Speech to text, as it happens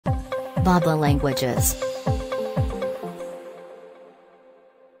bab.la languages.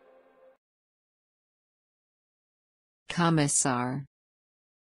 Commissar.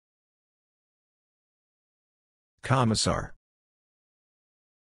 Commissar.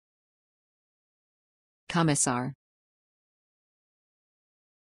 Commissar.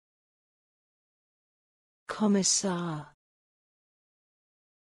 Kommissar.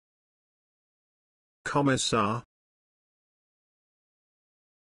 Commissar.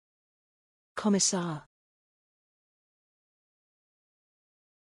 Kommissar.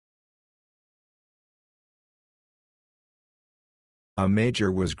 A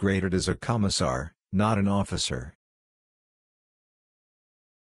major was graded as a commissar, not an officer.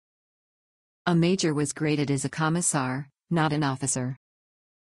 A major was graded as a commissar, not an officer.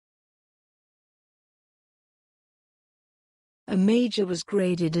 A major was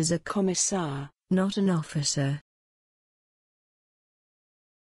graded as a commissar, not an officer.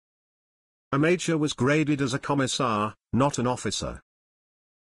 A major was graded as a commissar, not an officer.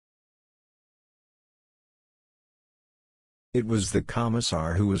 It was the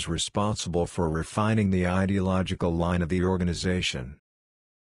commissar who was responsible for refining the ideological line of the organization.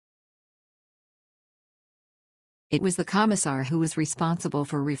 It was the commissar who was responsible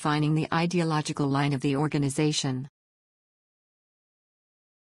for refining the ideological line of the organization.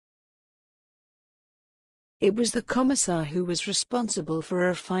 It was the commissar who was responsible for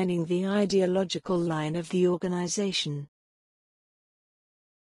refining the ideological line of the organization.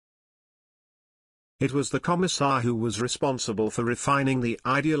 It was the commissar who was responsible for refining the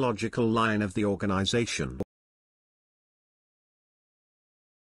ideological line of the organization.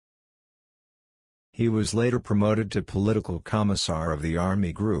 He was later promoted to political commissar of the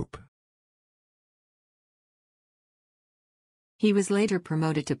Army Group. He was later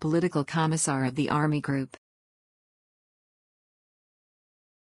promoted to political commissar of the Army Group.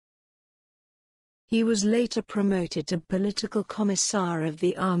 He was later promoted to political commissar of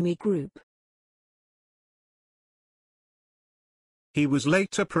the Army Group. He was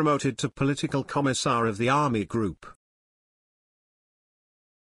later promoted to political commissar of the Army Group.